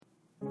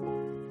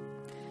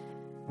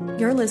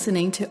You're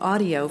listening to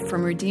audio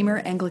from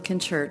Redeemer Anglican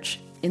Church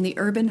in the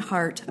urban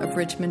heart of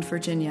Richmond,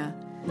 Virginia.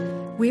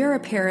 We are a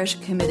parish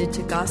committed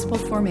to gospel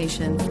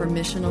formation for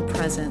missional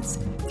presence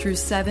through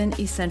 7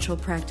 essential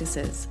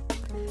practices: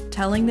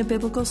 telling the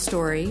biblical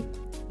story,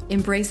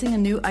 embracing a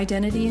new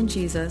identity in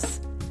Jesus,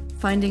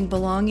 finding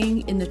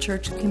belonging in the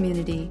church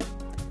community,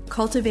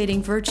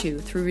 cultivating virtue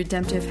through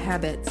redemptive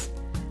habits,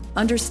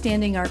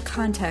 understanding our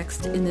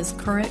context in this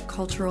current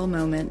cultural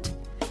moment,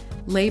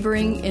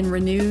 laboring in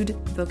renewed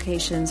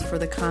vocations for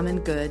the common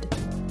good,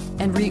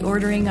 and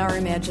reordering our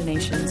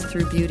imaginations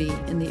through beauty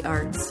in the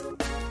arts.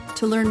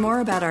 To learn more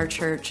about our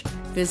church,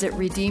 visit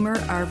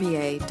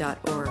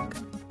redeemerrva.org.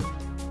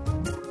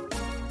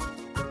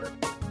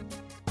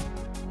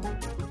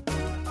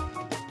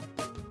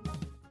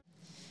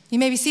 You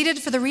may be seated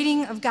for the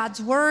reading of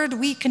God's Word.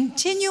 We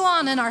continue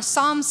on in our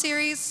Psalm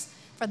series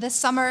for this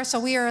summer, so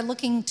we are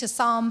looking to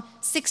Psalm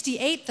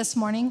 68 this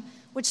morning,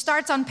 which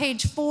starts on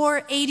page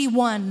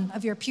 481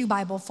 of your Pew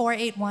Bible,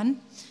 481.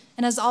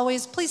 And as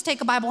always, please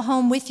take a Bible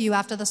home with you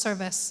after the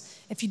service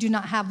if you do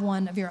not have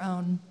one of your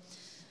own.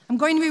 I'm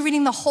going to be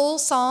reading the whole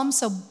psalm,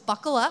 so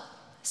buckle up,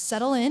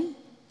 settle in.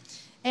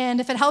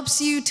 And if it helps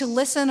you to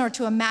listen or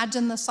to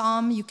imagine the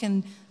psalm, you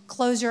can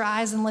close your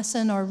eyes and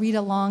listen or read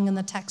along in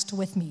the text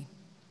with me.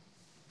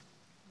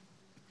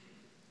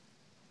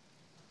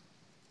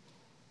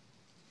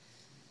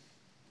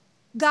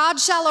 God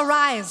shall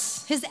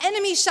arise, his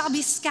enemies shall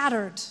be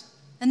scattered,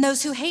 and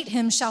those who hate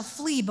him shall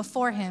flee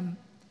before him.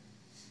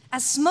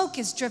 As smoke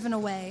is driven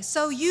away,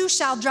 so you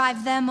shall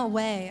drive them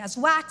away. As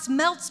wax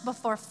melts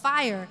before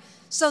fire,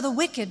 so the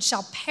wicked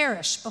shall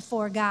perish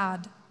before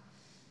God.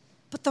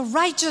 But the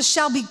righteous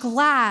shall be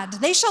glad.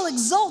 They shall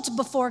exult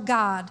before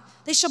God.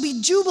 They shall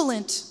be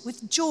jubilant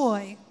with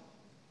joy.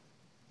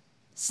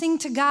 Sing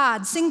to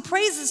God. Sing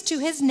praises to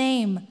his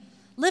name.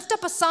 Lift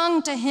up a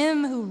song to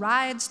him who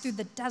rides through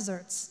the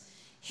deserts.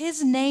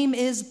 His name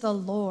is the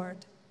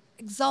Lord.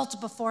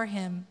 Exalt before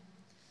him.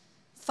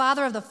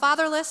 Father of the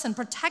fatherless and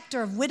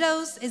protector of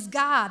widows is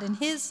God in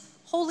his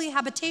holy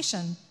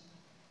habitation.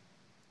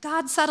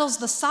 God settles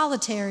the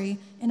solitary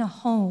in a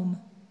home.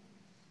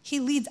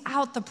 He leads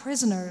out the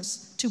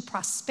prisoners to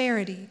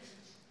prosperity,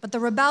 but the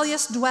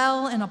rebellious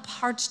dwell in a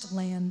parched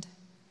land.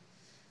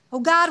 O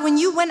God, when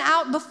you went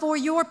out before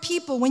your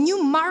people, when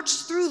you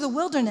marched through the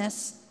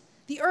wilderness,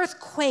 the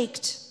earth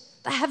quaked,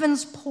 the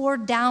heavens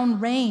poured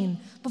down rain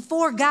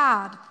before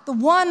God, the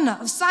one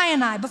of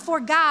Sinai, before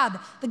God,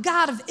 the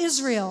God of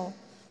Israel.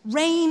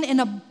 Rain in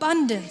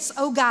abundance,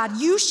 O God,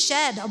 you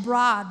shed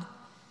abroad.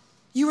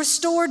 You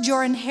restored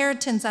your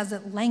inheritance as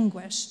it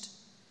languished.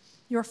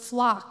 Your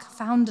flock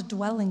found a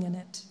dwelling in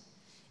it.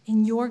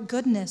 In your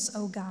goodness,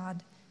 O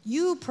God,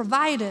 you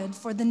provided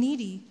for the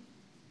needy.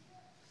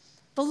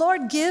 The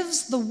Lord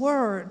gives the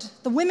word.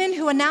 The women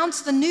who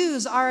announce the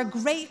news are a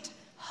great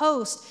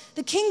host.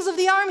 The kings of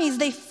the armies,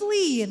 they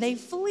flee.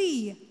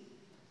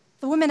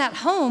 The women at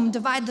home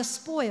divide the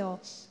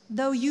spoil,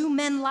 though you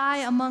men lie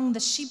among the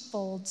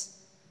sheepfolds.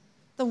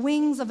 The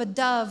wings of a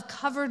dove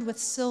covered with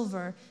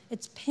silver,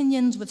 its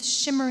pinions with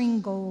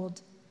shimmering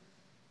gold.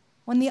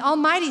 When the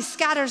Almighty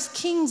scatters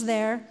kings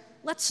there,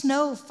 let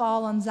snow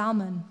fall on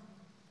Zalman.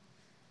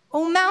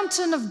 O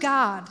mountain of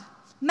God,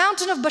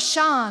 mountain of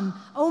Bashan,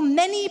 O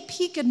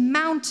many-peaked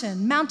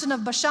mountain, mountain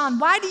of Bashan,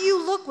 why do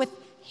you look with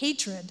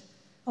hatred,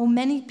 O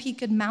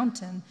many-peaked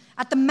mountain,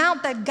 at the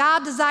mount that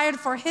God desired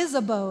for his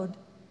abode?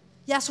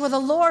 Yes, where the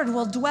Lord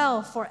will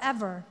dwell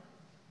forever.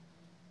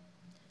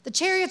 The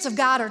chariots of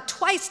God are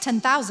twice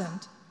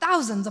 10,000,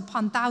 thousands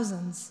upon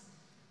thousands.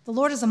 The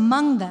Lord is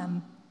among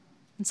them,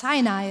 and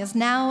Sinai is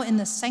now in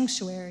the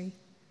sanctuary.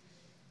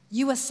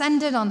 You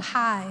ascended on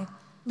high,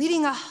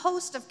 leading a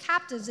host of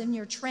captives in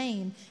your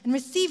train and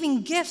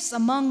receiving gifts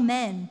among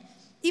men,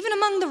 even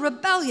among the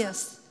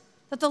rebellious,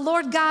 that the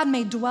Lord God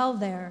may dwell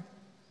there.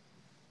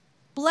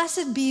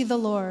 Blessed be the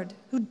Lord,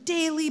 who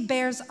daily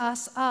bears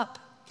us up.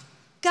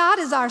 God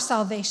is our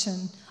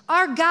salvation.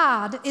 Our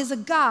God is a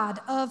God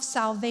of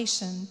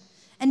salvation.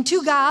 And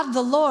to God,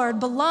 the Lord,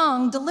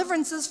 belong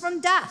deliverances from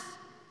death.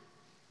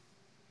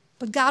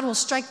 But God will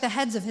strike the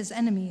heads of his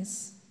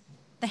enemies,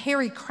 the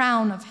hairy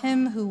crown of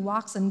him who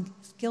walks in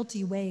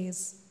guilty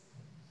ways.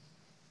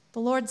 The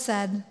Lord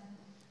said,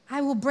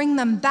 I will bring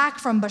them back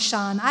from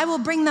Bashan. I will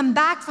bring them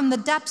back from the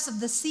depths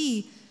of the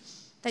sea,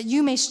 that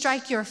you may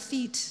strike your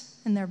feet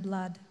in their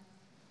blood,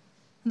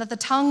 and that the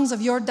tongues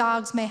of your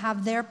dogs may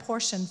have their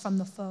portion from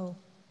the foe.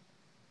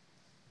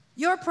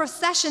 Your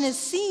procession is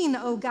seen,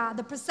 O God,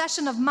 the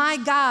procession of my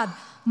God,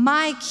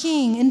 my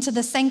King, into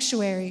the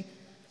sanctuary.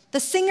 The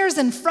singers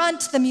in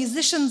front, the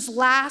musicians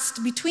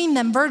last, between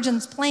them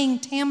virgins playing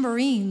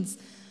tambourines.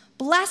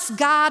 Bless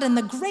God and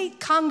the great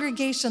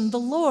congregation, the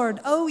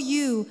Lord, O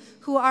you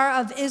who are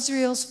of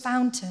Israel's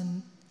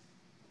fountain.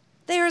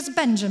 There is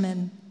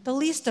Benjamin, the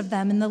least of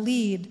them, in the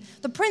lead,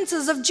 the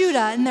princes of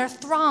Judah in their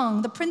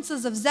throng, the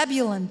princes of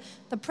Zebulun,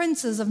 the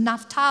princes of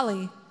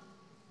Naphtali.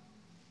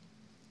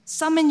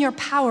 Summon your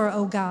power,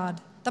 O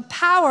God, the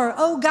power,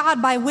 O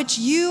God, by which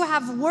you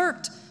have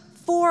worked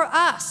for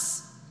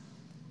us.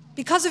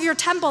 Because of your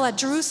temple at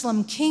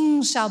Jerusalem,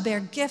 kings shall bear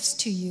gifts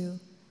to you.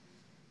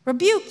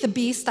 Rebuke the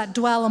beasts that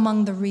dwell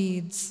among the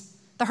reeds,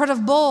 the herd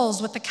of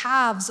bulls with the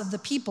calves of the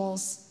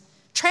peoples.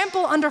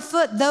 Trample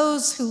underfoot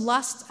those who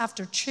lust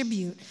after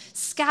tribute.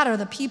 Scatter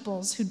the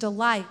peoples who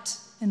delight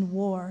in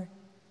war.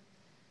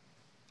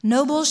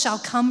 Nobles shall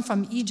come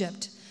from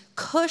Egypt.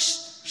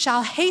 Cush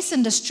shall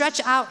hasten to stretch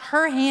out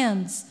her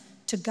hands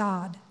to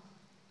God.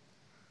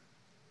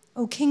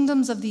 O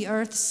kingdoms of the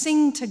earth,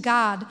 sing to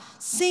God.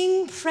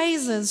 Sing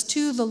praises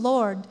to the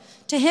Lord,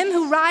 to him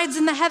who rides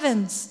in the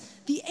heavens,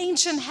 the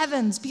ancient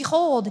heavens.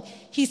 Behold,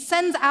 he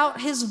sends out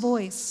his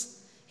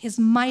voice, his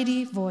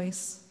mighty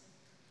voice.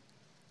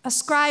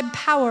 Ascribe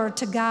power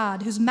to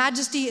God, whose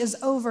majesty is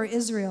over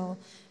Israel,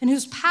 and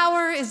whose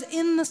power is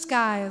in the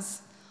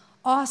skies.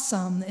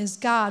 Awesome is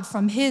God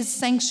from his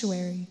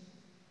sanctuary.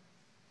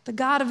 The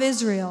God of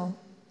Israel,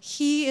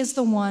 he is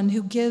the one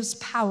who gives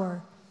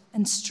power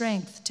and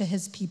strength to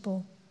his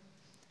people.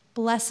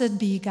 Blessed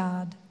be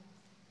God.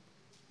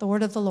 The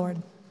word of the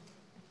Lord.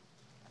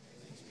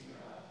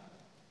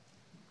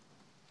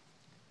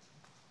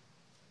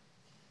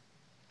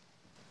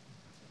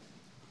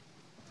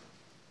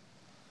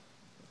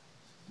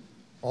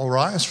 All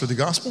rise for the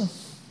gospel.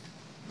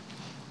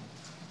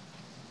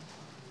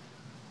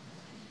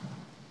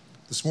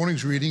 This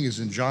morning's reading is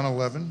in John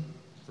 11,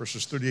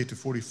 verses 38 to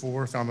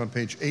 44, found on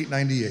page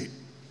 898.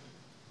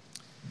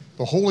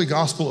 The Holy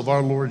Gospel of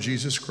our Lord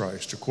Jesus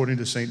Christ, according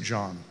to St.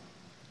 John.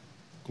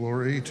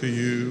 Glory to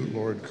you,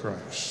 Lord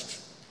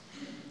Christ.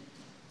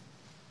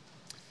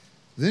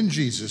 Then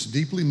Jesus,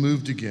 deeply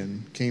moved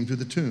again, came to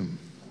the tomb.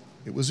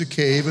 It was a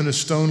cave, and a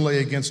stone lay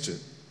against it.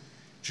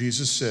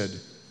 Jesus said,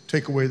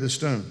 "Take away the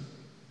stone."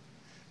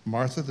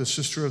 Martha, the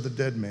sister of the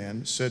dead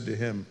man, said to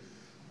him,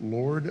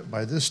 "Lord,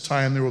 by this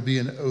time there will be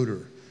an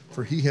odor,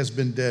 for he has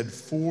been dead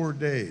 4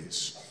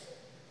 days."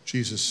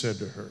 Jesus said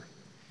to her,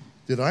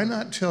 "Did I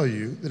not tell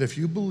you that if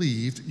you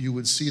believed, you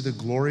would see the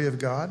glory of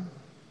God?"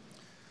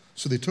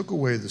 So they took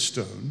away the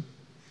stone,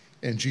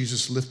 and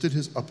Jesus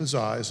lifted up his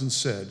eyes and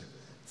said,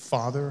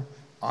 "Father,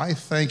 I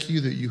thank you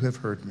that you have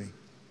heard me.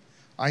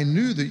 I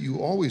knew that you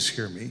always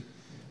hear me,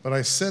 but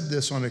I said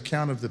this on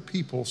account of the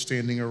people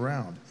standing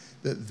around,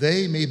 that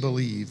they may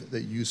believe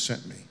that you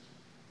sent me."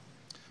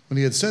 When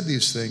he had said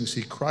these things,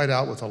 he cried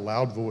out with a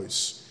loud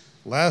voice,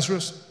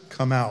 "Lazarus,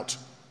 come out."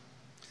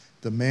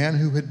 The man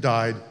who had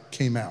died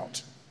came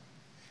out,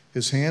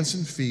 his hands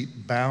and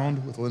feet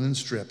bound with linen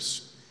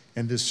strips,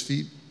 and his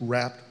feet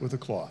wrapped with a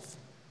cloth.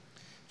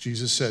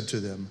 Jesus said to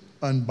them,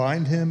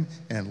 "Unbind him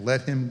and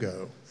let him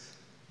go."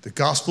 The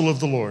gospel of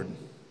the Lord.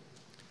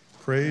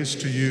 Praise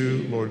to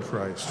you, Lord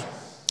Christ.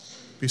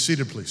 Be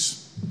seated,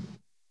 please.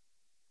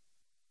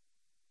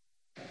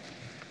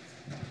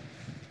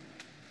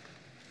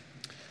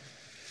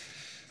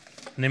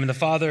 In the name of the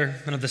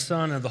Father, and of the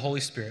Son, and of the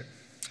Holy Spirit.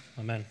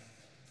 Amen.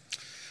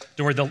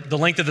 Don't worry, the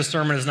length of the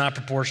sermon is not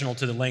proportional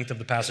to the length of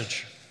the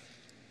passage.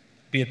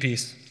 Be at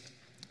peace.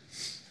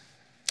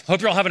 I hope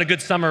you're all having a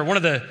good summer. One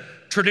of the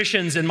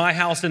traditions in my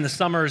house in the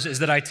summers is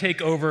that I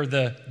take over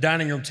the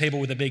dining room table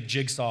with a big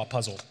jigsaw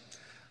puzzle.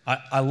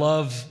 I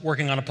love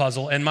working on a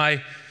puzzle, and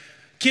my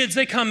kids,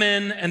 they come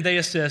in and they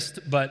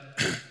assist, but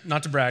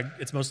not to brag,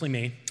 it's mostly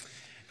me.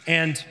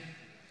 And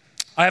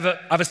I have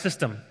a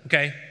system,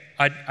 okay?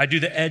 I do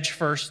the edge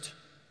first,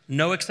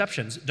 no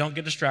exceptions. Don't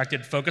get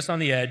distracted, focus on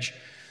the edge.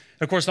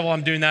 Of course, while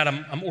I'm doing that,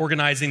 I'm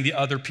organizing the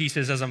other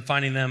pieces as I'm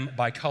finding them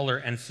by color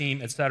and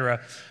theme,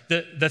 etc.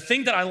 The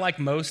thing that I like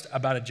most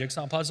about a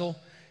jigsaw puzzle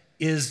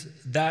is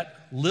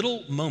that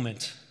little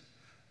moment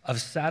of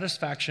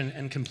satisfaction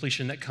and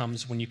completion that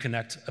comes when you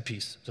connect a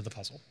piece to the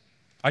puzzle.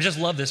 I just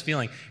love this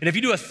feeling. And if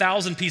you do a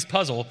 1,000-piece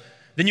puzzle,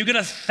 then you get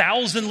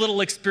 1,000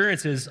 little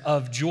experiences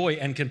of joy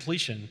and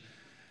completion.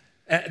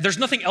 There's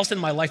nothing else in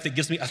my life that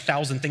gives me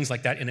 1,000 things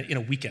like that in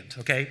a weekend,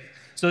 okay?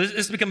 So this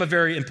has become a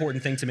very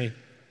important thing to me.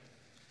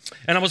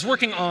 And I was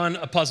working on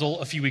a puzzle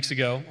a few weeks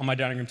ago on my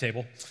dining room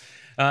table.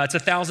 It's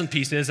 1,000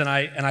 pieces, and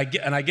I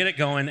get it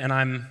going, and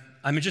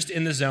I'm just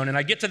in the zone. And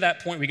I get to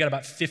that point, we got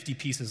about 50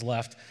 pieces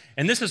left.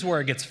 And this is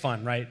where it gets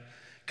fun, right?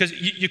 Because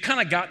you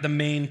kind of got the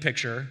main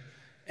picture,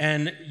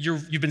 and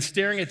you've been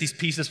staring at these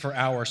pieces for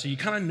hours, so you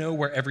kind of know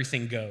where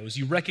everything goes.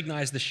 You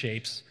recognize the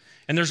shapes,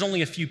 and there's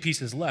only a few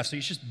pieces left. So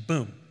it's just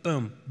boom,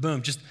 boom,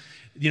 boom, just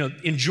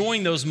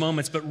enjoying those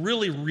moments, but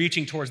really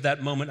reaching towards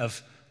that moment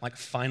of like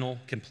final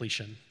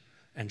completion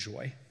and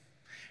joy.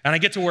 And I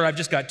get to where I've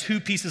just got 2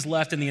 pieces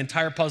left in the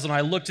entire puzzle, and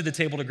I look to the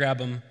table to grab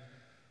them.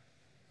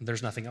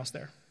 There's nothing else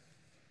there.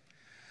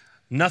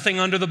 Nothing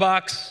under the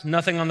box,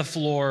 nothing on the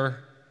floor.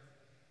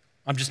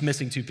 I'm just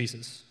missing 2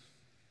 pieces.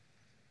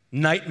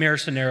 Nightmare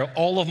scenario.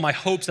 All of my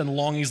hopes and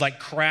longings like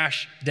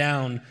crash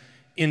down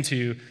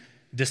into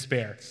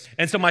despair.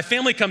 And so my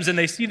family comes in,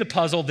 they see the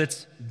puzzle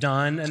that's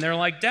done, and they're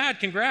like, "Dad,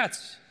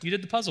 congrats, you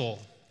did the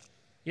puzzle."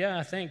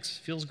 "Yeah, thanks,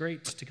 feels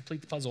great to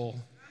complete the puzzle."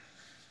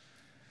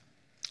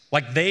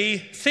 Like they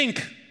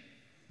think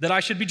that I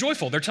should be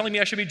joyful. They're telling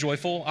me I should be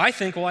joyful. I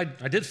think, well, I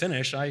did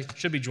finish, I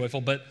should be joyful,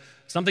 but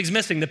something's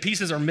missing, the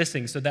pieces are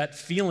missing, so that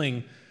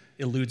feeling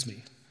eludes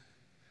me.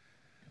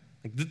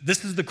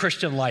 This is the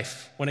Christian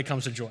life when it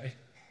comes to joy.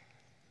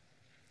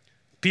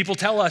 People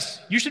tell us,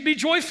 you should be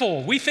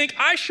joyful. We think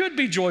I should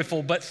be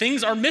joyful, but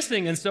things are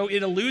missing, and so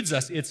it eludes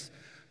us. It's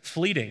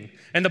fleeting.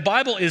 And the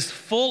Bible is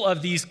full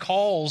of these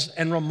calls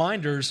and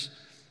reminders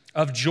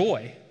of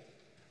joy.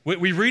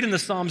 We read in the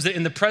Psalms that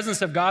in the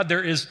presence of God,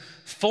 there is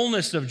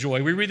fullness of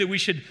joy. We read that we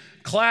should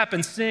clap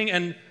and sing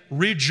and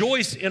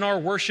rejoice in our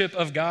worship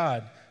of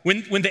God.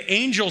 When the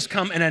angels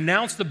come and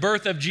announce the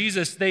birth of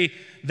Jesus, they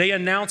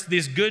announce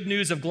this good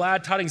news of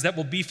glad tidings that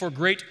will be for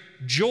great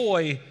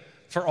joy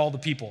for all the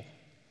people.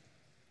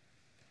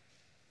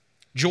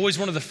 Joy is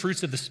one of the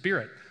fruits of the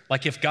Spirit.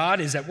 Like if God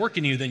is at work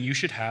in you, then you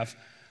should have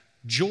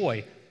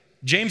joy.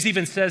 James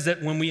even says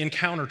that when we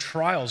encounter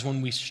trials,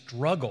 when we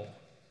struggle,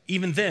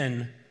 even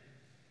then,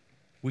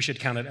 we should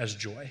count it as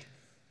joy.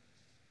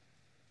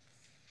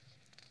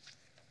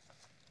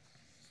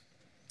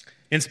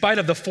 In spite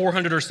of the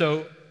 400 or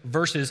so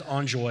verses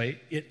on joy,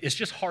 it's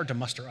just hard to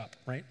muster up,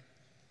 right?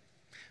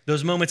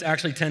 Those moments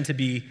actually tend to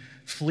be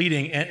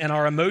fleeting, and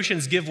our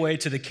emotions give way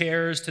to the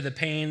cares, to the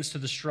pains, to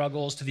the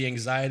struggles, to the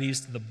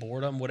anxieties, to the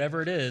boredom,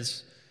 whatever it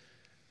is.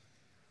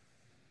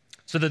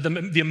 So that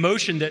the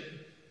emotion that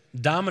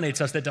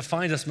dominates us, that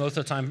defines us most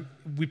of the time,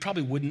 we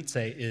probably wouldn't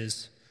say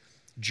is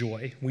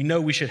joy. We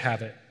know we should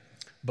have it,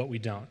 but we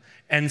don't.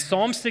 And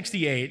Psalm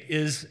 68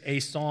 is a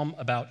psalm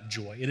about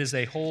joy. It is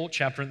a whole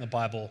chapter in the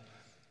Bible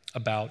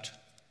about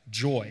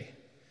joy.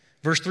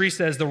 Verse 3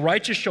 says, the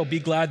righteous shall be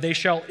glad, they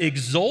shall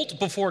exult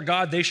before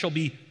God, they shall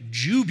be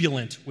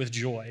jubilant with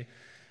joy.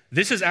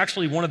 This is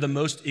actually one of the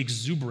most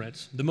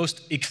exuberant, the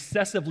most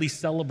excessively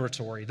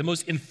celebratory, the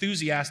most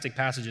enthusiastic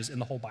passages in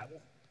the whole Bible.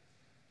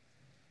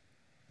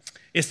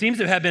 It seems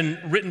to have been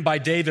written by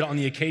David on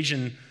the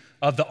occasion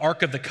of the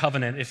Ark of the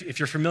Covenant. If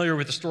you're familiar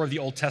with the story of the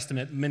Old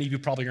Testament, many of you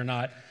probably are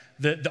not,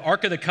 the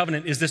Ark of the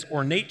Covenant is this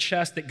ornate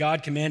chest that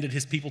God commanded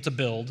his people to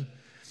build.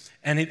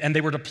 And they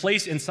were to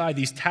place inside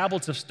these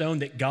tablets of stone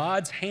that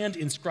God's hand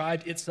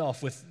inscribed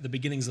itself with the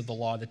beginnings of the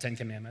law, the Ten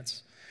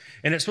Commandments.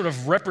 And it sort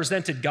of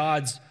represented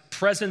God's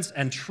presence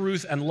and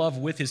truth and love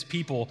with his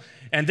people.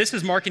 And this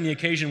is marking the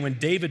occasion when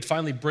David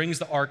finally brings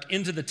the ark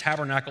into the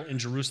tabernacle in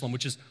Jerusalem,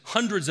 which is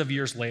hundreds of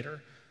years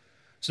later.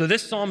 So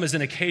this psalm is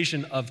an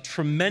occasion of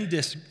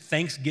tremendous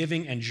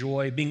thanksgiving and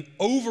joy, being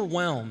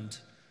overwhelmed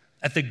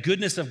at the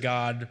goodness of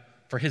God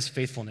for his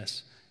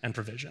faithfulness and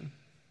provision.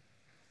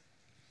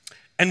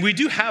 And we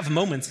do have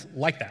moments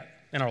like that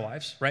in our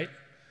lives, right?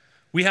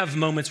 We have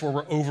moments where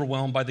we're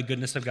overwhelmed by the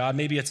goodness of God.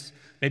 Maybe it's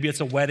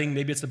a wedding,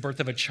 maybe it's the birth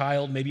of a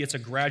child, maybe it's a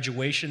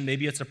graduation,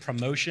 maybe it's a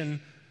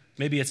promotion,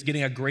 maybe it's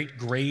getting a great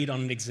grade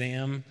on an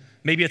exam,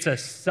 maybe it's a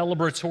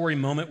celebratory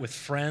moment with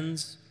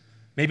friends,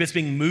 maybe it's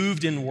being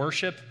moved in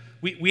worship.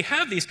 We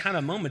have these kind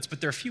of moments,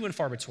 but they're few and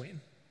far between.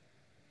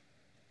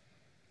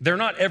 They're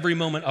not every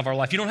moment of our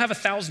life. You don't have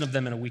 1,000 of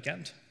them in a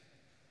weekend.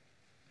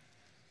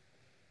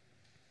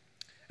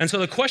 And so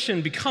the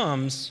question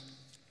becomes,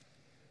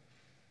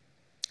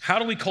 how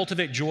do we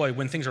cultivate joy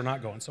when things are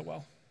not going so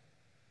well?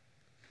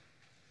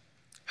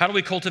 How do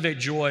we cultivate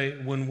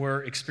joy when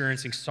we're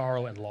experiencing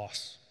sorrow and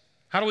loss?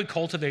 How do we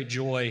cultivate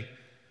joy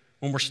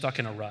when we're stuck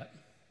in a rut?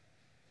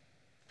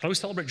 How do we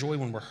celebrate joy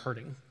when we're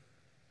hurting?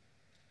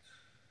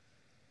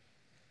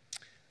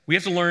 We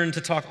have to learn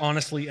to talk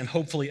honestly and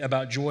hopefully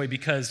about joy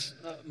because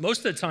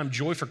most of the time,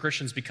 joy for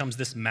Christians becomes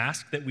this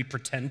mask that we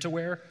pretend to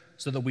wear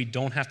so that we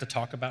don't have to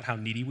talk about how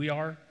needy we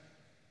are.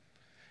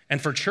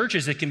 And for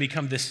churches, it can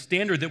become this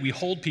standard that we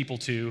hold people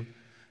to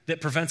that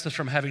prevents us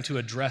from having to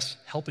address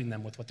helping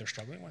them with what they're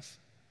struggling with.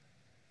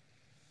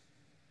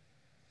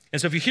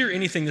 And so if you hear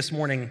anything this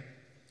morning,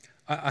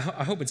 I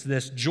hope it's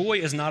this. Joy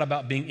is not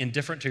about being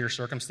indifferent to your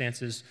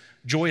circumstances.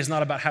 Joy is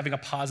not about having a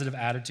positive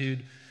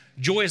attitude.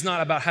 Joy is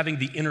not about having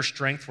the inner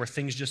strength where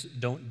things just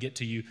don't get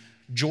to you.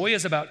 Joy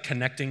is about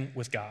connecting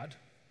with God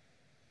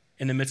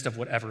in the midst of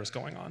whatever is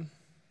going on.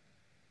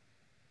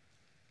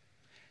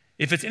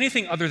 If it's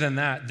anything other than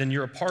that, then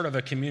you're a part of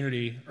a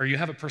community or you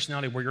have a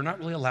personality where you're not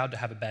really allowed to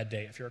have a bad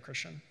day if you're a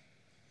Christian.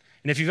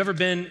 And if you've ever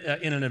been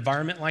in an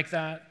environment like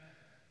that,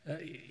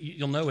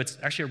 you'll know it's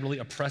actually a really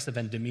oppressive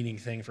and demeaning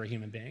thing for a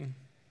human being.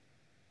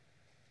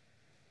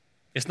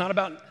 It's not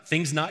about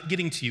things not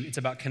getting to you, it's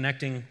about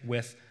connecting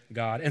with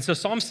God. And so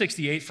Psalm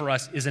 68 for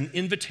us is an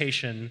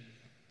invitation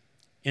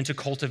into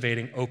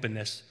cultivating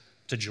openness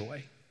to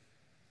joy.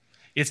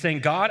 It's saying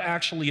God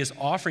actually is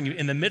offering you,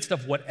 in the midst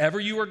of whatever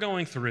you are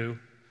going through,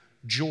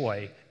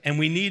 joy. And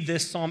we need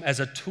this psalm as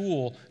a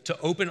tool to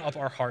open up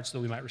our hearts so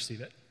that we might receive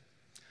it.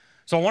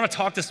 So I want to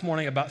talk this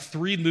morning about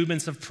 3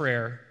 movements of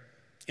prayer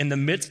in the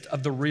midst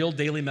of the real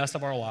daily mess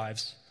of our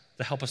lives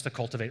that help us to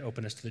cultivate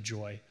openness to the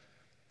joy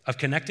of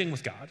connecting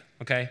with God,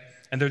 okay?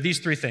 And there are these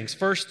 3 things.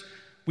 First,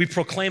 we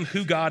proclaim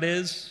who God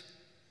is.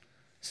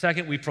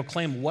 Second, we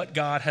proclaim what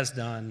God has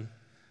done.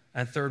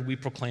 And third, we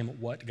proclaim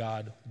what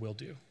God will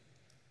do.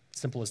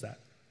 Simple as that.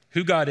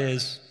 Who God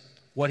is,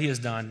 what he has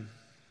done,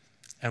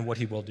 and what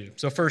he will do.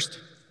 So first,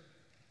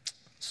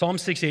 Psalm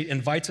 68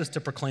 invites us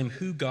to proclaim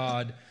who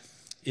God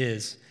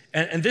is.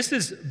 And this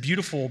is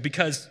beautiful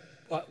because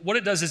what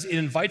it does is it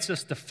invites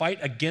us to fight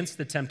against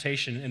the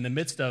temptation in the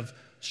midst of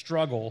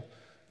struggle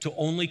to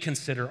only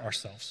consider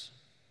ourselves.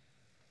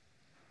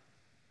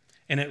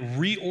 And it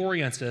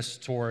reorients us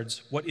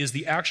towards what is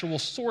the actual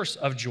source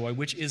of joy,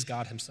 which is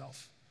God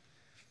himself.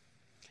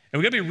 And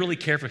we gotta be really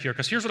careful here,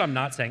 because here's what I'm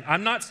not saying.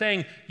 I'm not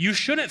saying you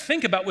shouldn't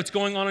think about what's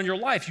going on in your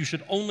life. You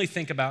should only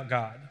think about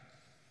God.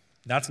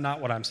 That's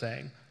not what I'm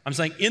saying. I'm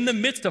saying in the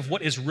midst of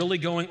what is really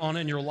going on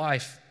in your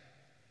life,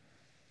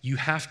 you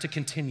have to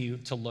continue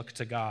to look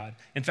to God.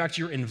 In fact,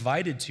 you're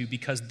invited to,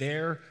 because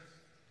there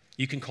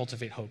you can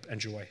cultivate hope and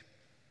joy.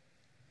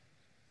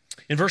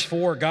 In verse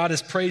 4, God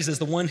is praised as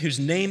the one whose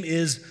name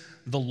is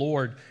the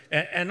Lord.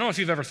 And I don't know if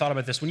you've ever thought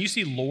about this. When you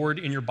see Lord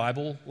in your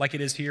Bible, like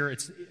it is here,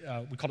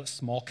 we call it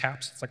small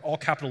caps. It's like all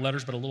capital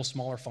letters, but a little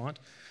smaller font.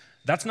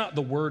 That's not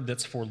the word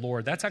that's for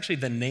Lord. That's actually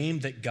the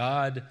name that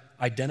God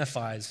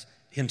identifies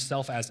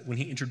himself as when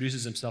he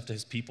introduces himself to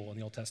his people in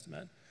the Old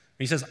Testament.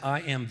 He says,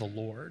 I am the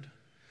Lord.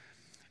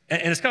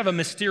 And it's kind of a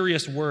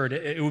mysterious word.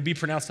 It would be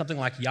pronounced something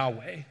like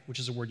Yahweh, which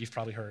is a word you've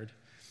probably heard.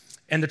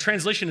 And the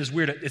translation is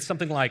weird. It's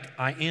something like,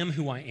 I am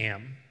who I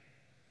am,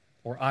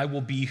 or I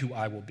will be who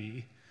I will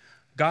be.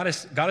 God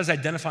is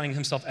identifying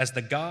himself as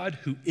the God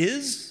who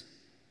is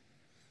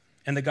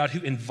and the God who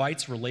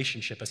invites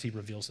relationship as he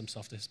reveals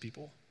himself to his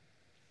people.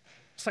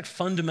 It's like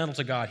fundamental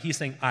to God. He's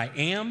saying, I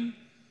am,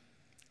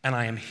 and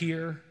I am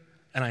here,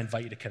 and I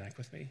invite you to connect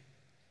with me.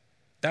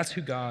 That's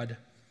who God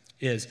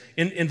is.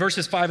 In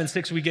verses 5 and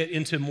 6, we get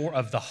into more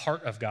of the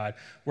heart of God,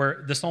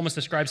 where the psalmist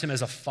describes him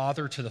as a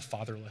father to the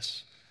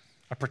fatherless,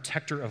 a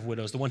protector of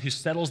widows, the one who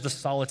settles the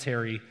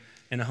solitary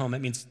in a home.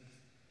 That means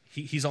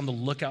he's on the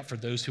lookout for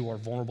those who are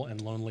vulnerable and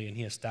lonely, and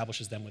he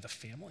establishes them with a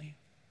family.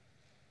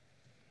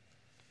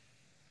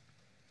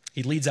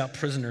 He leads out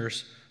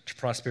prisoners to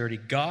prosperity.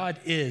 God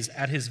is,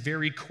 at his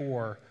very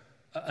core,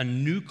 a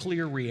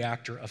nuclear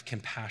reactor of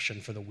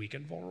compassion for the weak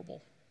and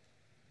vulnerable.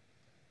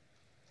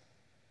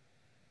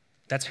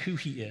 That's who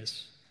he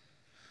is.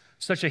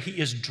 Such that he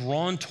is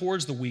drawn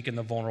towards the weak and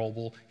the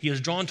vulnerable. He is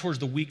drawn towards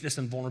the weakness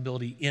and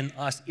vulnerability in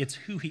us. It's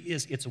who he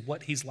is. It's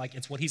what he's like.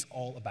 It's what he's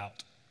all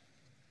about.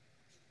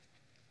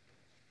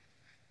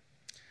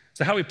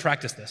 So how do we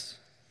practice this?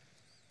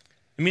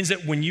 It means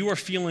that when you are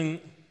feeling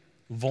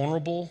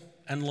vulnerable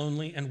and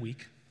lonely and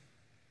weak,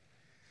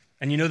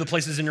 and you know the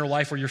places in your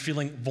life where you're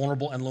feeling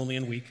vulnerable and lonely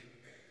and weak,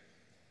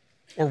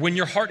 or when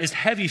your heart is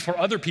heavy for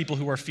other people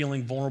who are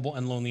feeling vulnerable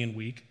and lonely and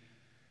weak,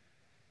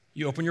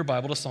 you open your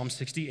Bible to Psalm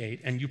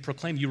 68 and you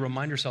proclaim, you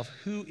remind yourself,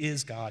 who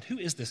is God? Who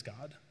is this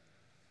God?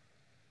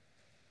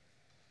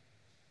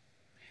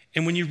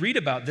 And when you read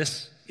about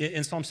this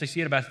in Psalm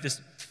 68, about this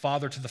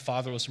father to the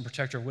fatherless and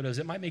protector of widows,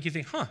 it might make you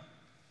think,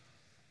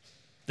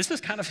 this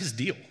is kind of his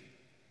deal.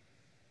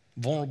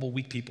 Vulnerable,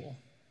 weak people.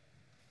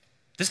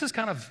 This is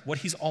kind of what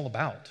he's all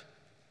about.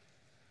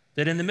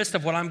 That in the midst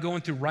of what I'm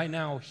going through right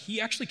now, he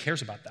actually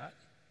cares about that.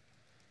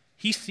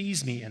 He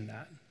sees me in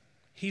that.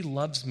 He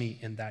loves me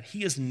in that.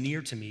 He is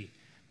near to me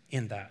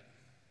in that.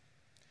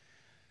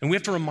 And we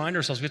have to remind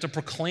ourselves, we have to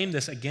proclaim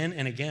this again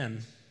and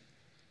again.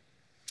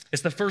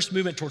 It's the first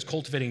movement towards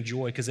cultivating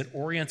joy because it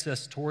orients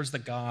us towards the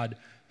God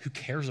who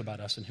cares about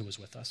us and who is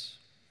with us.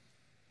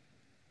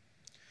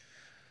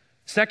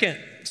 Second,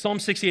 Psalm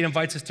 68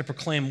 invites us to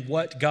proclaim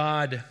what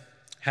God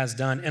has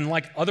done. And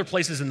like other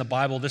places in the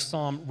Bible, this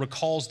psalm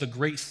recalls the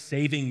great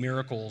saving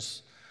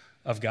miracles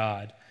of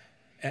God.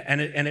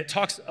 And it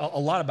talks a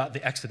lot about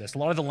the Exodus. A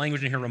lot of the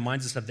language in here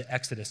reminds us of the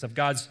Exodus, of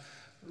God's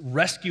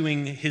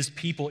rescuing his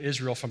people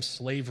Israel from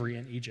slavery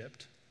in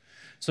Egypt.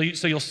 So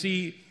you'll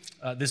see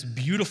this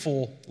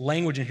beautiful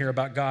language in here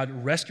about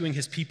God rescuing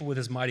his people with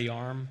his mighty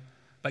arm,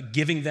 about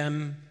giving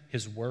them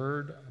his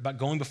word, about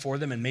going before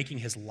them and making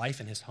his life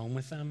and his home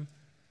with them.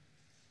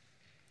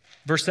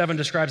 Verse 7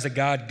 describes the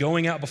God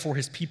going out before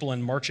his people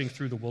and marching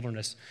through the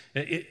wilderness.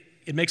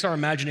 It makes our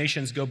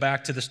imaginations go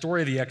back to the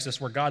story of the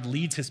Exodus where God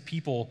leads his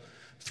people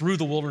through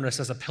the wilderness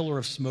as a pillar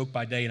of smoke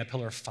by day and a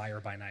pillar of fire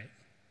by night.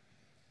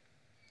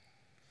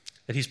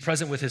 That he's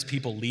present with his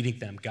people, leading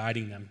them,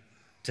 guiding them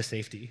to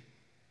safety.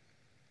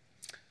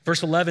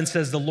 Verse 11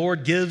 says, the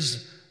Lord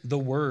gives the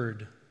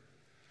word.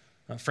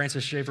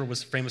 Francis Schaeffer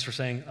was famous for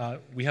saying,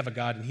 we have a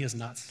God and he is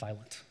not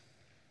silent.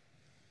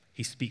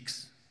 He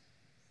speaks.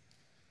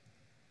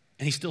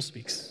 And he still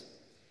speaks.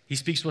 He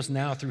speaks to us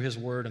now through his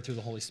word and through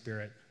the Holy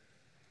Spirit.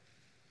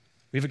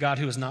 We have a God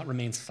who has not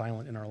remained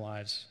silent in our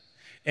lives.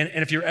 And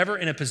if you're ever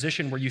in a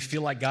position where you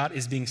feel like God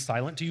is being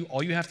silent to you,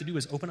 all you have to do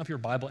is open up your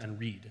Bible and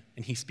read,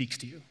 and he speaks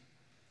to you.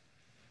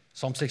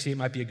 Psalm 68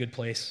 might be a good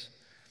place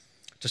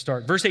to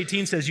start. Verse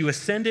 18 says, you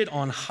ascended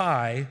on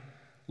high,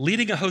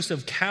 leading a host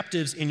of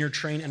captives in your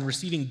train and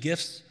receiving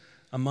gifts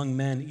among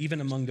men,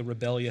 even among the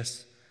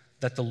rebellious,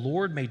 that the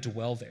Lord may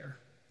dwell there.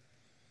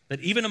 That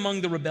even among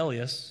the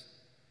rebellious,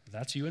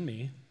 that's you and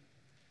me,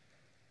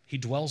 he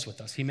dwells with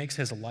us. He makes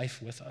his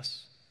life with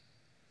us.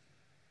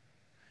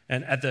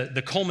 And at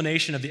the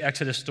culmination of the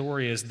Exodus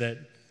story is that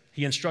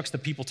he instructs the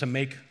people to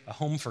make a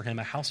home for him,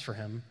 a house for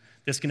him,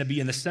 that's going to be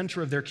in the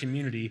center of their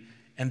community,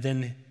 and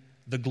then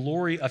the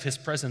glory of his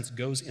presence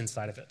goes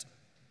inside of it.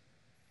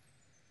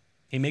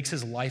 He makes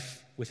his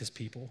life with his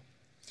people.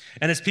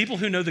 And as people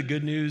who know the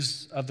good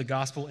news of the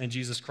gospel in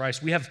Jesus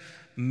Christ, we have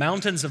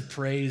mountains of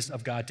praise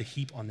of God to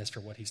heap on this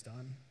for what he's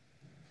done.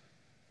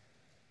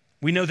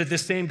 We know that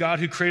this same God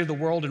who created the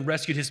world and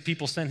rescued his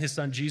people sent his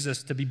son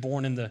Jesus to be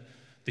born in the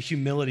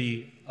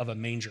humility of a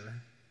manger.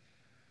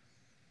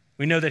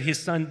 We know that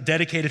his son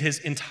dedicated his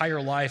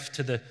entire life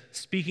to the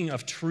speaking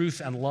of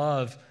truth and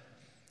love,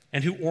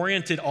 and who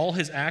oriented all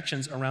his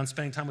actions around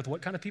spending time with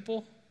what kind of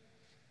people?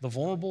 The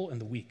vulnerable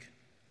and the weak,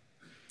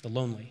 the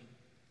lonely,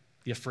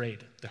 the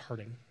afraid, the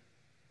hurting.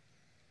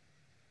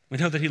 We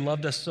know that he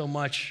loved us so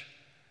much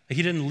that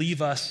he didn't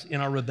leave us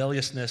in our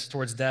rebelliousness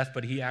towards death,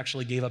 but he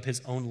actually gave up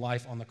his own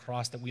life on the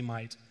cross that we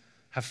might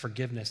have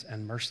forgiveness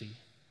and mercy.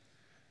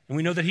 And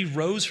we know that he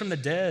rose from the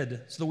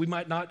dead so that we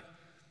might not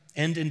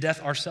end in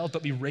death ourselves,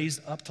 but be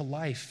raised up to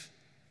life.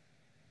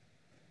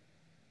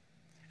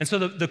 And so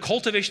the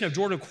cultivation of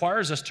joy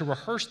requires us to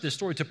rehearse this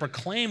story, to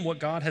proclaim what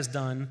God has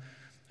done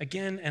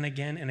again and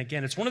again and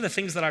again. It's one of the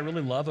things that I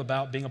really love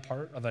about being a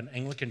part of an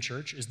Anglican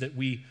church is that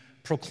we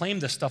proclaim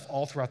this stuff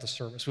all throughout the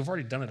service. We've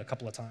already done it a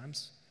couple of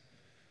times.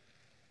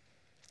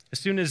 As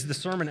soon as the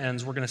sermon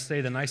ends, we're going to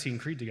say the Nicene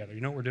Creed together. You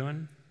know what we're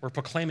doing? We're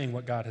proclaiming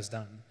what God has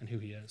done and who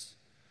he is.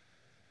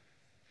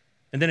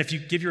 And then if you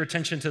give your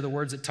attention to the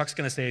words that Tuck's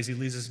going to say as he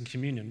leads us in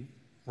communion,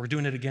 we're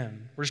doing it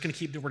again. We're going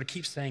to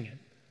keep saying it.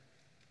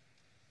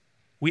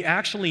 We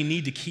actually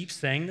need to keep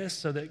saying this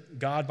so that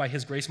God, by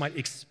his grace, might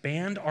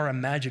expand our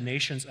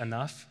imaginations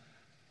enough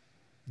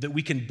that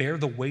we can bear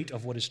the weight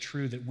of what is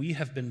true, that we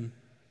have been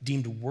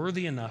deemed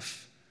worthy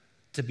enough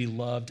to be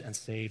loved and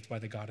saved by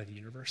the God of the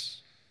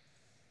universe.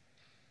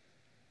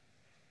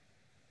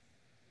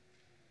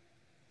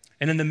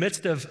 And in the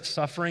midst of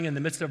suffering, in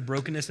the midst of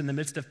brokenness, in the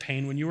midst of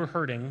pain, when you are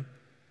hurting,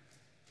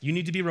 you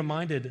need to be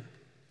reminded,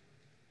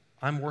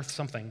 I'm worth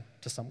something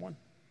to someone.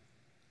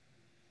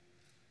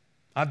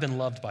 I've been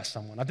loved by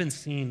someone. I've been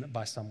seen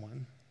by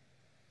someone.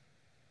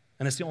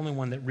 And it's the only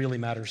one that really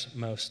matters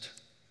most.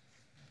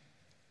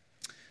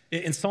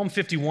 In Psalm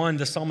 51,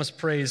 the psalmist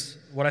prays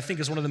what I think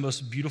is one of the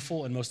most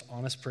beautiful and most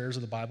honest prayers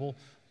of the Bible.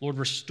 Lord,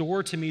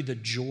 restore to me the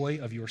joy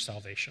of your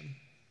salvation.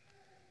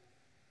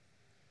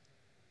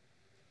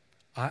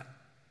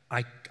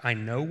 I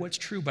know what's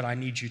true, but I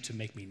need you to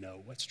make me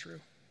know what's true.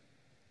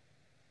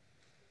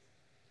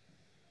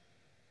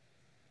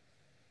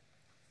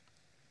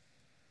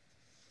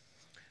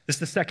 This is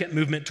the second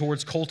movement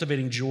towards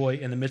cultivating joy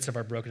in the midst of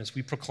our brokenness.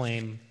 We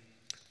proclaim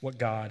what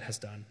God has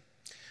done.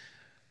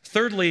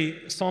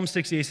 Thirdly, Psalm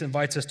 68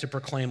 invites us to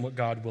proclaim what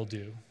God will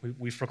do.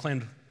 We've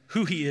proclaimed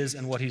who he is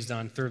and what he's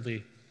done.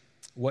 Thirdly,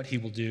 what he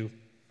will do.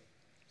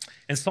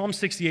 In Psalm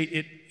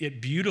 68,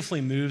 it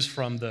beautifully moves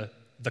from the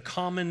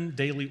common,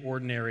 daily,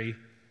 ordinary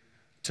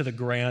to the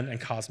grand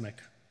and cosmic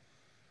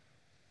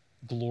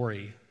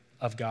glory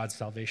of God's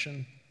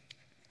salvation.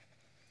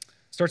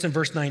 Starts in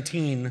verse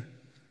 19,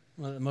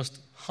 one of the most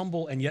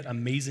humble and yet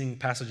amazing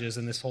passages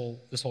in this whole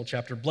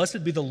chapter.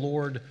 Blessed be the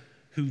Lord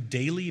who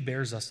daily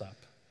bears us up,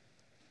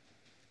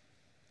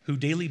 who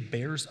daily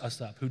bears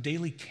us up, who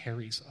daily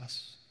carries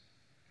us,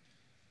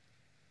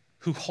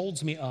 who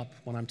holds me up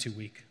when I'm too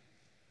weak.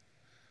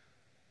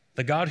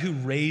 The God who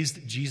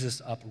raised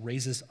Jesus up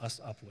raises us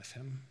up with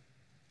him.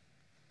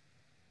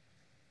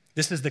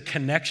 This is the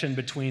connection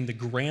between the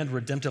grand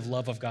redemptive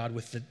love of God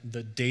with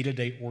the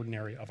day-to-day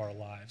ordinary of our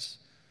lives.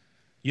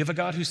 You have a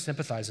God who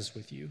sympathizes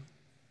with you.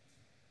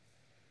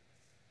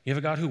 You have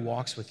a God who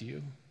walks with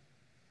you.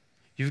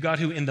 You have a God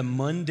who in the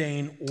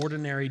mundane,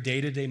 ordinary,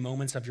 day-to-day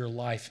moments of your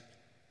life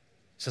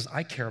says,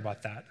 I care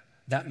about that.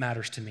 That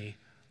matters to me.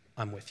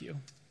 I'm with you.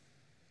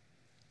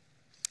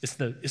 It's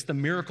the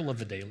miracle of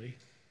the daily.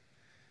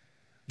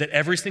 That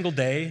every single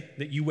day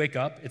that you wake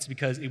up, it's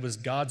because it was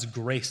God's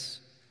grace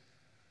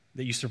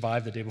that you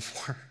survived the day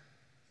before.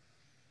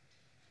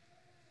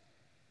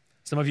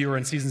 Some of you are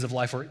in seasons of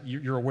life where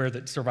you're aware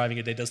that surviving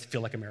a day does feel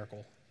like a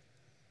miracle.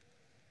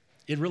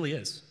 It really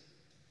is.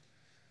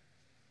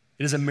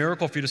 It is a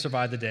miracle for you to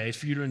survive the day,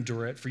 for you to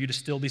endure it, for you to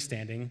still be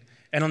standing.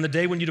 And on the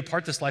day when you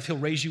depart this life, he'll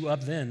raise you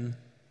up then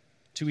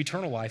to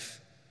eternal life.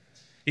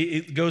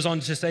 It goes on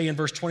to say in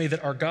verse 20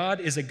 that our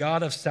God is a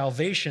God of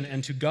salvation,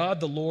 and to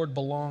God the Lord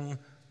belong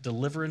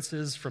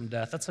deliverances from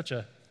death. That's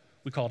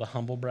we call it a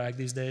humble brag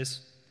these days.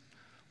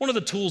 One of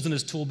the tools in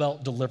his tool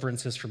belt,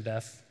 deliverances from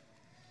death.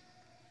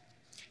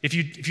 If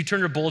you turn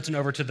your bulletin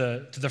over to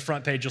the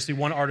front page, you'll see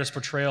one artist's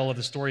portrayal of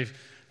the story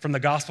from the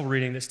gospel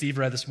reading that Steve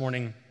read this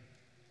morning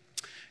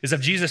is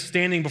of Jesus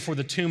standing before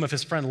the tomb of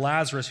his friend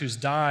Lazarus, who's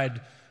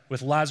died,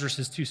 with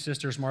Lazarus' two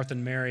sisters, Martha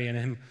and Mary, and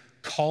him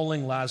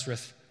calling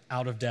Lazarus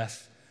out of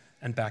death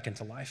and back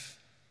into life.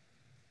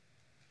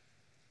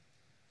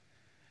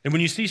 And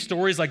when you see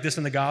stories like this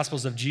in the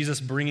Gospels of Jesus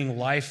bringing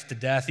life to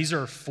death, these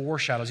are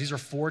foreshadows, these are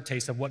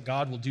foretastes of what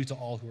God will do to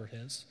all who are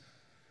his.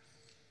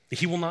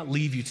 He will not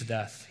leave you to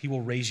death. He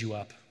will raise you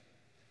up.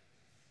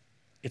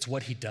 It's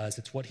what he does.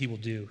 It's what he will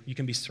do. You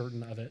can be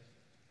certain of it.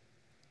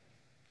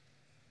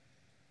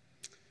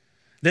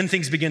 Then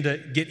things begin to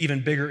get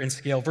even bigger in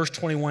scale. Verse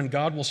 21,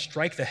 God will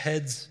strike the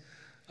heads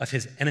of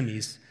his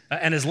enemies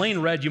And as Lane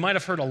read, you might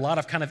have heard a lot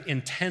of kind of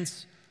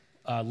intense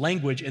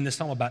language in this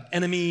psalm about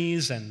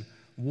enemies and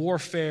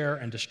warfare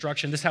and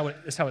destruction. This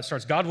is how it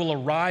starts. God will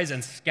arise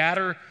and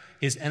scatter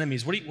his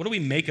enemies. What do we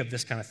make of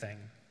this kind of thing?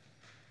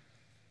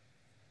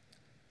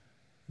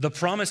 The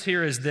promise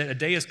here is that a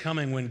day is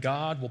coming when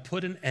God will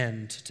put an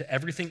end to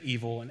everything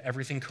evil and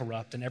everything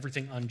corrupt and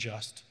everything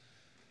unjust.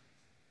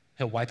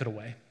 He'll wipe it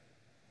away.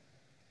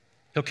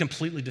 He'll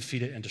completely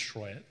defeat it and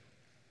destroy it.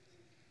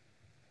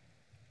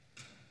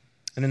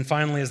 And then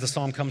finally, as the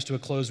psalm comes to a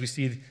close, we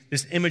see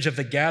this image of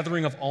the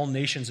gathering of all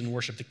nations in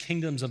worship. The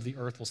kingdoms of the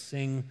earth will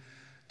sing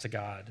to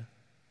God.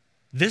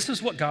 This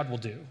is what God will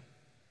do.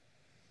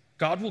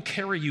 God will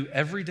carry you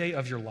every day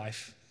of your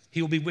life.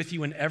 He will be with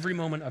you in every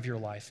moment of your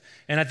life.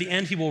 And at the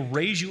end, he will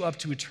raise you up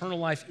to eternal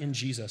life in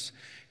Jesus.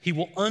 He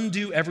will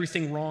undo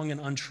everything wrong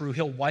and untrue.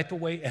 He'll wipe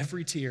away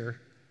every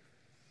tear.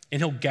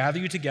 And he'll gather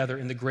you together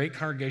in the great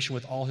congregation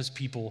with all his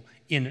people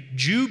in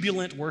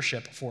jubilant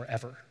worship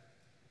forever.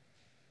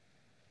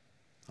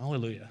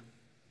 Hallelujah.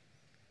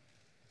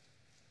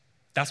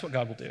 That's what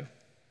God will do.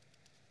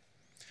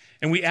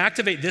 And we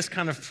activate this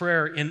kind of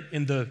prayer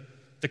in the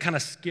kind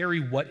of scary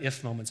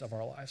what-if moments of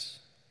our lives.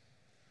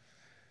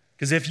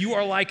 Because if you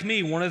are like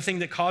me, one of the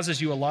things that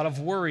causes you a lot of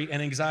worry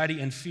and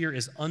anxiety and fear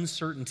is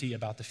uncertainty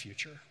about the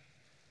future.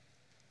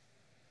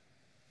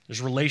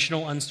 There's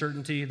relational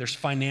uncertainty, there's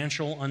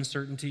financial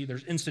uncertainty,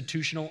 there's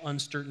institutional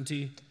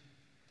uncertainty.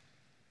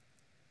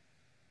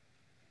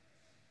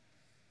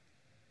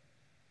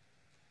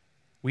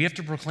 We have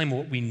to proclaim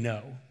what we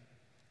know.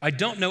 I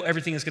don't know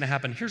everything that's going to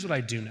happen. Here's what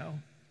I do know.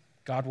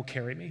 God will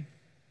carry me.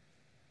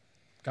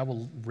 God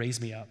will raise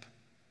me up.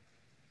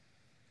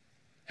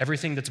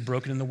 Everything that's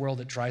broken in the world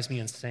that drives me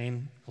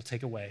insane, he'll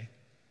take away.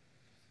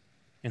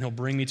 And he'll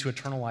bring me to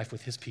eternal life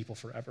with his people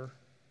forever.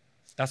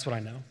 That's what I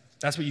know.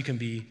 That's what you can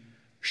be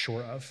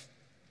sure of.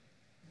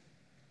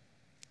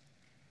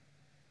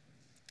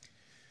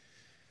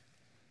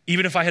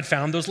 Even if I had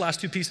found those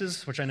last two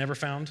pieces, which I never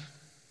found,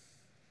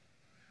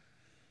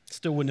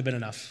 still wouldn't have been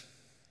enough.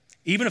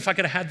 Even if I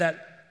could have had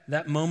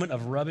that moment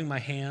of rubbing my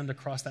hand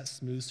across that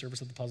smooth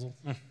surface of the puzzle,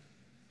 I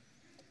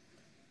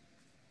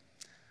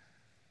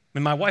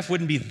mean, my wife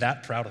wouldn't be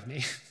that proud of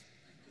me.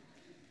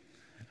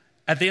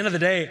 At the end of the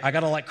day, I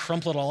gotta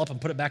crumple it all up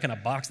and put it back in a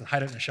box and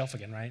hide it in a shelf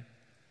again, right?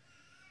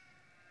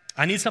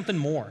 I need something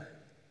more.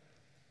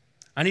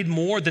 I need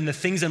more than the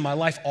things in my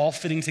life all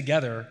fitting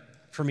together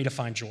for me to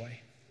find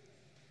joy.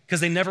 Because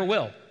they never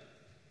will.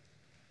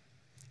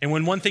 And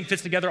when one thing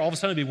fits together, all of a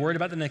sudden I'll be worried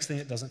about the next thing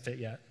that doesn't fit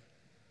yet.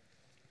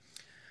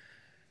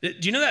 Do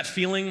you know that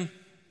feeling?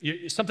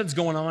 Something's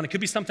going on. It could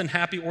be something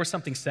happy or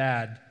something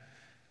sad.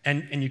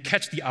 And you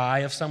catch the eye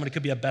of someone. It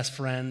could be a best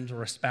friend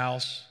or a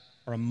spouse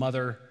or a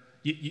mother.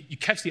 You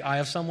catch the eye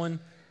of someone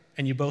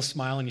and you both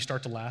smile and you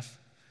start to laugh.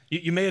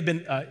 You may have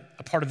been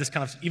a part of this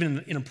kind of, even in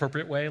an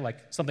inappropriate way, like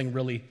something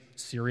really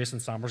serious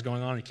and somber is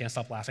going on and you can't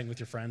stop laughing with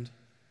your friend.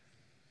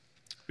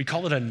 We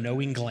call it a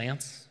knowing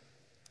glance.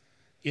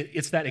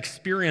 It's that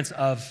experience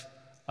of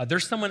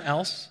there's someone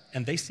else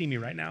and they see me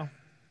right now.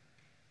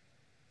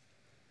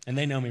 And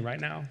they know me right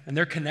now. And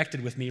they're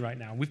connected with me right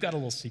now. We've got a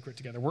little secret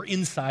together. We're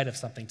inside of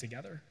something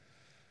together.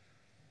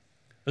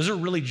 Those are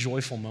really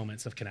joyful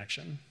moments of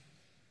connection.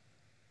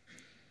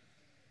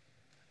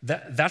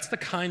 That's the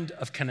kind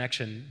of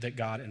connection that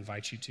God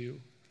invites you to.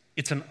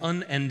 It's an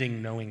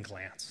unending knowing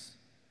glance.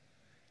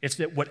 It's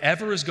that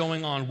whatever is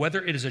going on,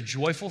 whether it is a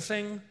joyful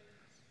thing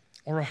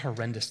or a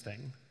horrendous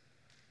thing,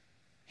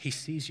 he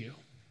sees you.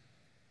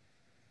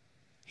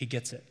 He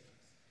gets it.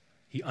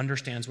 He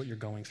understands what you're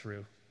going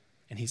through,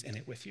 and he's in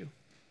it with you.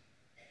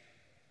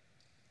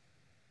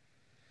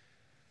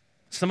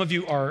 Some of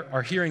you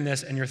are hearing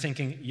this and you're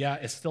thinking, yeah,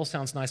 it still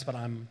sounds nice, but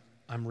I'm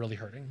really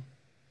hurting.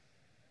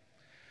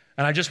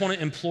 And I just want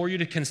to implore you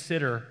to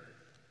consider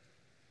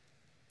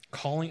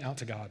calling out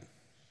to God.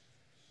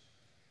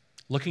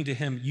 Looking to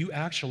him, you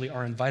actually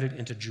are invited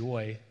into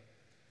joy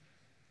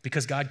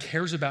because God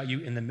cares about you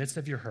in the midst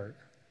of your hurt,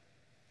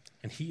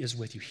 and he is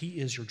with you. He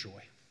is your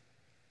joy.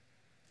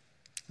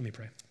 Let me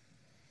pray.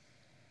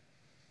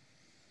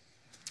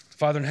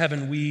 Father in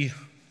heaven, we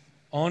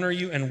honor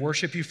you and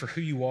worship you for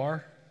who you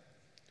are,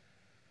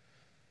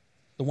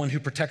 the one who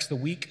protects the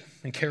weak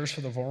and cares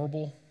for the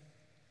vulnerable,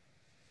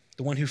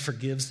 the one who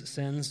forgives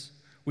sins.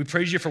 We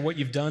praise you for what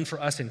you've done for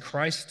us in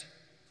Christ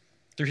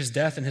through his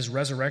death and his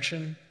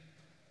resurrection.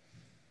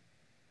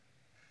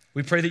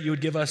 We pray that you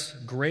would give us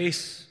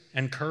grace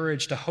and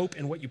courage to hope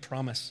in what you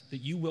promise, that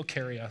you will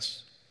carry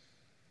us.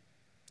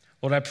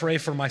 Lord, I pray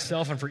for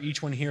myself and for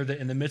each one here that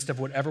in the midst of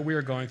whatever we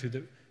are going through,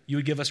 that you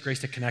would give us grace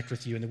to connect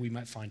with you and that we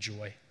might find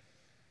joy.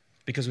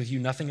 Because with you,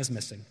 nothing is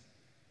missing.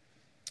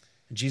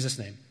 In Jesus'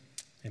 name,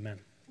 amen.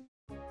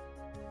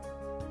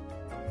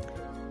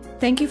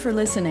 Thank you for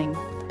listening.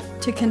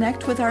 To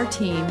connect with our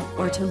team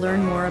or to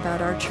learn more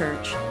about our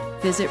church,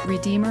 visit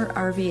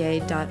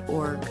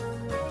redeemerrva.org.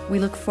 We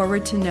look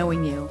forward to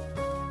knowing you.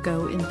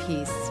 Go in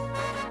peace.